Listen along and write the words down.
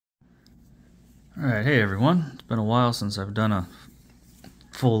Alright, hey everyone. It's been a while since I've done a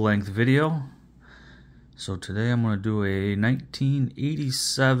full-length video. So today I'm going to do a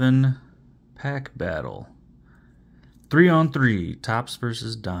 1987 pack battle. 3-on-3, Topps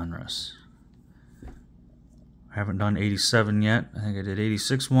versus Donruss. I haven't done 87 yet. I think I did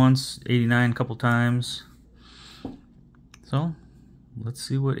 86 once, 89 a couple times. So, let's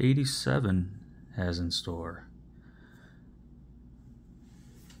see what 87 has in store.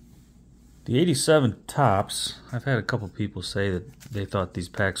 The 87 Topps, I've had a couple people say that they thought these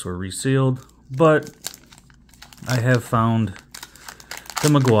packs were resealed, but I have found the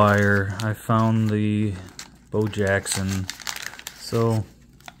McGuire, I found the Bo Jackson, so,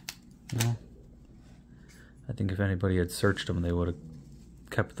 you know, I think if anybody had searched them, they would have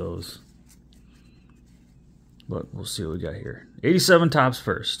kept those. But we'll see what we got here. 87 Topps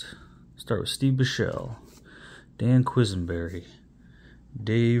first. Start with Steve Bichelle, Dan Quisenberry,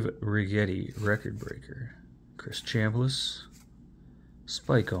 Dave Righetti, record breaker, Chris Chambliss,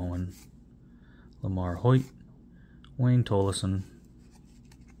 Spike Owen, Lamar Hoyt, Wayne Tolleson,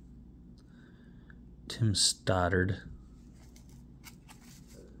 Tim Stoddard,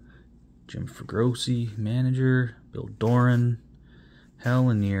 Jim Fregrossi, manager, Bill Doran, Hal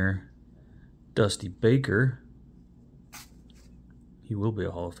Lanier, Dusty Baker. He will be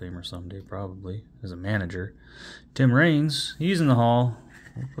a Hall of Famer someday, probably, as a manager. Tim Raines, he's in the Hall.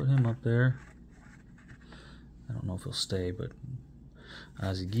 We'll put him up there. I don't know if he'll stay, but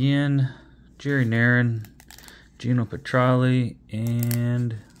Ozzie Guillen, Jerry Narron, Gino Petralli,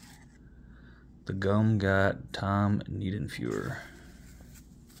 and the gum got Tom Niedenfuer.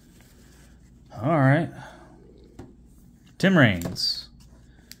 All right. Tim Raines.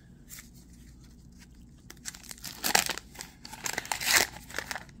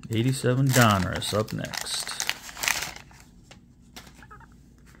 '87 Donruss up next.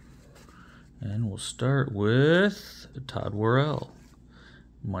 And we'll start with Todd Worrell,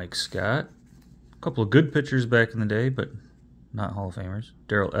 Mike Scott, a couple of good pitchers back in the day, but not Hall of Famers.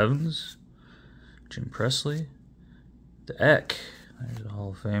 Darrell Evans, Jim Presley, the Eck, there's a Hall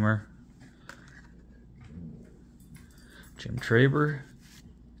of Famer. Jim Traber,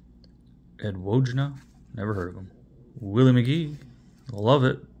 Ed Wojna, never heard of him. Willie McGee, love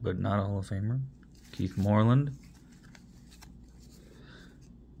it, but not a Hall of Famer. Keith Moreland,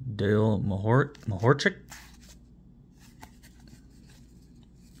 Dale Mahorchik,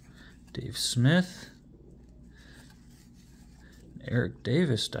 Dave Smith, Eric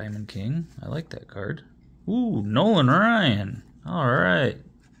Davis, Diamond King. I like that card. Ooh, Nolan Ryan. All right.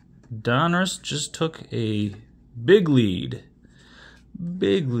 Donruss just took a big lead.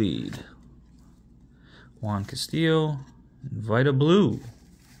 Big lead. Juan Castillo, Vita Blue.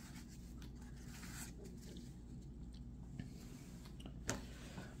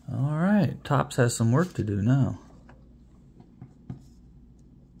 All right, Topps has some work to do now.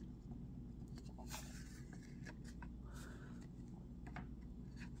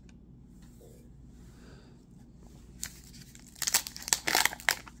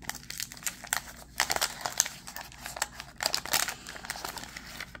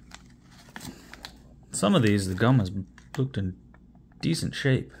 Some of these, the gum has looked in decent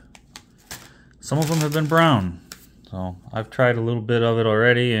shape. Some of them have been brown. So I've tried a little bit of it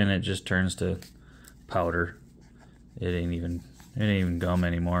already, and it just turns to powder. It ain't even gum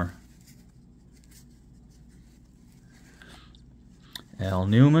anymore. Al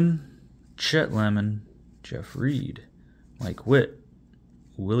Newman, Chet Lemon, Jeff Reed, Mike Witt,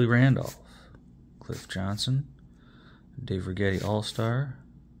 Willie Randolph, Cliff Johnson, Dave Righetti All-Star,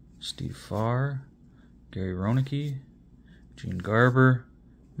 Steve Farr, Gary Ronicky, Gene Garber,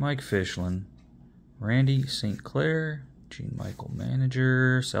 Mike Fishlin, Randy St. Clair, Gene Michael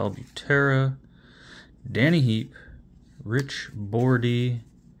Manager, Sal Butera, Danny Heap, Rich Bordy,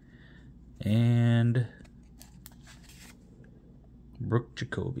 and Brooke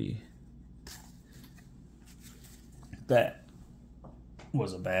Jacoby. That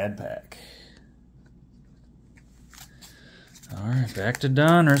was a bad pack. Alright, back to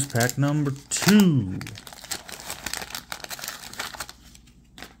Donruss, pack number 2.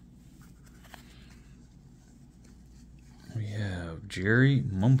 Jerry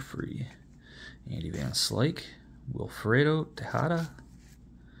Mumphrey, Andy Van Slyke, Wilfredo Tejada,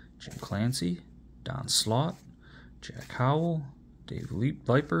 Jim Clancy, Don Slaught, Jack Howell, Dave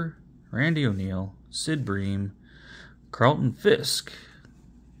Leiper, Randy O'Neill, Sid Bream, Carlton Fisk.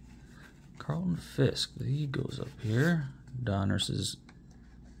 Carlton Fisk, he goes up here. Donruss is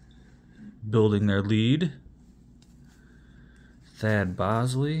building their lead. Thad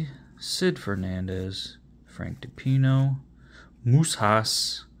Bosley, Sid Fernandez, Frank DiPino, Moose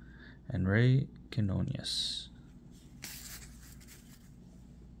Haas, and Ray Quinones.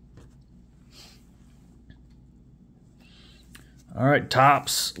 All right,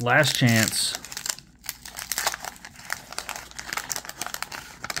 Topps, last chance.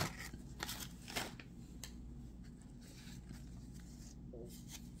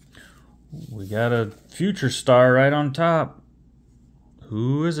 We got a future star right on top.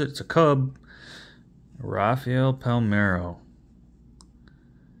 Who is it? It's a Cub. Rafael Palmeiro.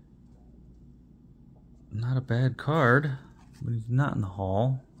 Not a bad card, but he's not in the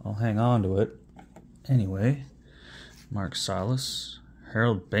Hall. I'll hang on to it. Anyway, Mark Salas.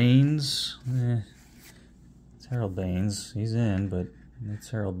 Harold Baines. It's Harold Baines. He's in, but it's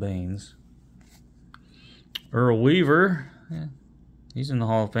Harold Baines. Earl Weaver. He's in the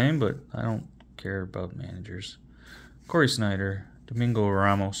Hall of Fame, but I don't care about managers. Corey Snyder. Domingo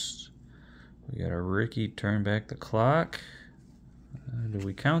Ramos. We got a Ricky Turn Back the Clock. Do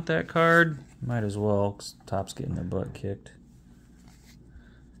we count that card? Might as well, because Topps getting their butt kicked.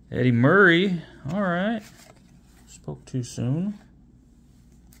 Eddie Murray. All right. Spoke too soon.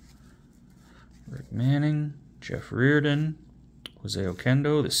 Rick Manning. Jeff Reardon. Jose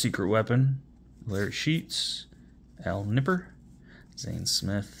Oquendo, The Secret Weapon. Larry Sheets. Al Nipper. Zane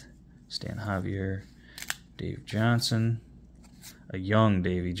Smith. Stan Javier. Dave Johnson. A young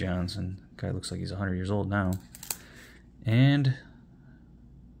Davey Johnson. Guy looks like he's 100 years old now. And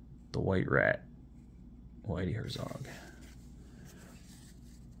the White Rat. Whitey Herzog.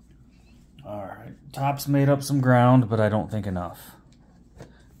 Alright. Topps made up some ground, but I don't think enough.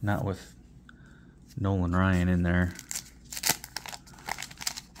 Not with Nolan Ryan in there.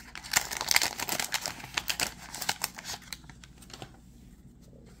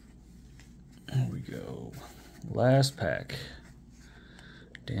 Here we go. Last pack.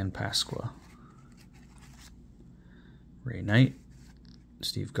 Dan Pasqua. Ray Knight.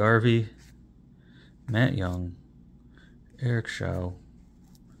 Steve Garvey. Matt Young. Eric Shaw.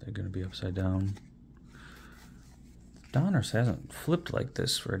 They're going to be upside down. Donruss hasn't flipped like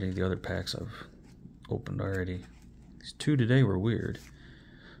this for any of the other packs I've opened already. These two today were weird.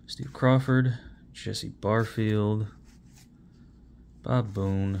 Steve Crawford. Jesse Barfield. Bob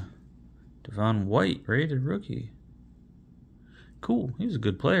Boone. Devon White, rated rookie. Cool, he was a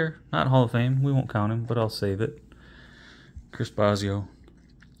good player. Not Hall of Fame, we won't count him, but I'll save it. Chris Bosio.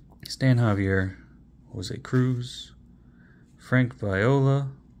 Stan Javier. Jose Cruz. Frank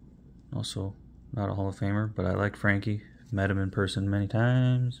Viola. Also not a Hall of Famer, but I like Frankie. Met him in person many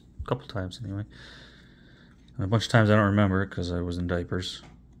times. A couple times anyway. And a bunch of times I don't remember because I was in diapers.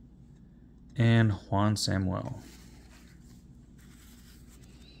 And Juan Samuel.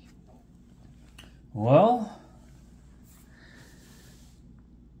 Well,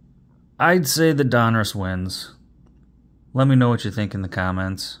 I'd say the Donruss wins. Let me know what you think in the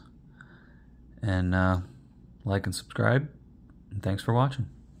comments. And like and subscribe. And thanks for watching.